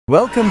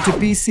Welcome to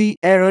PC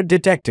Error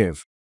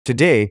Detective.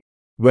 Today,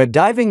 we're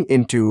diving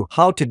into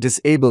how to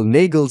disable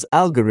Nagle's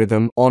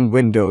algorithm on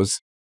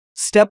Windows,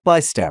 step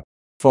by step.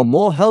 For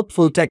more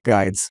helpful tech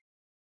guides,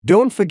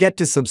 don't forget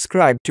to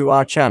subscribe to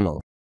our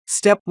channel.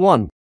 Step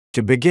 1.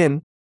 To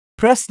begin,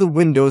 press the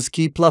Windows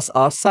key plus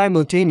R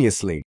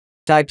simultaneously.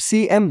 Type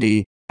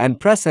CMD and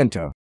press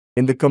Enter.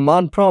 In the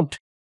command prompt,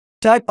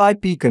 type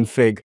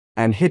ipconfig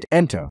and hit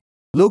Enter.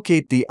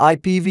 Locate the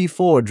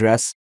IPv4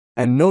 address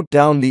and note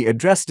down the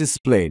address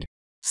displayed.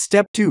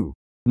 Step 2.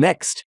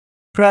 Next,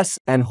 press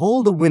and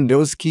hold the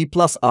Windows key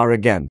plus R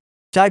again.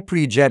 Type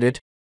regedit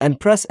and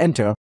press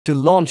Enter to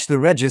launch the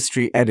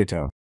registry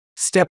editor.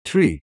 Step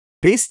 3.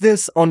 Paste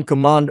this on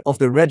command of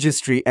the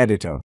registry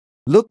editor.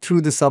 Look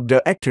through the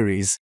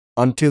subdirectories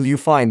until you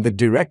find the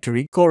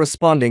directory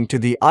corresponding to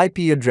the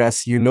IP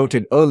address you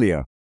noted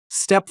earlier.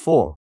 Step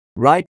 4.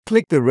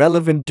 Right-click the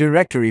relevant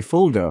directory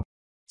folder,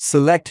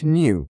 select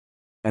New,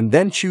 and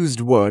then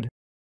choose Word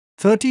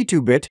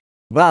 32-bit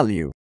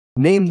value.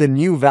 Name the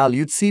new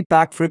valued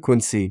CPAC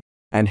frequency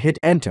and hit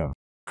Enter.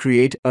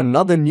 Create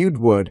another new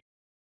word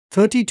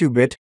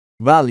 32-bit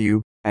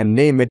value and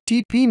name it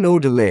TP no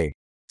delay.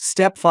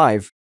 Step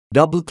 5.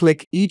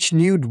 Double-click each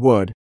new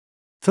word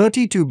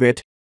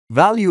 32-bit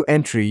value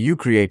entry you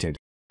created.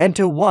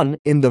 Enter 1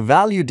 in the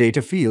value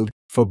data field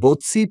for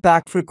both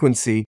CPAC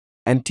frequency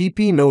and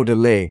TP no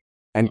delay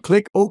and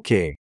click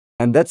OK.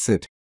 And that's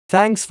it.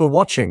 Thanks for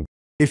watching.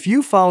 If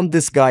you found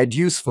this guide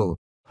useful,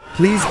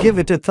 please give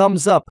it a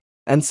thumbs up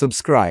and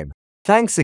subscribe. Thanks again.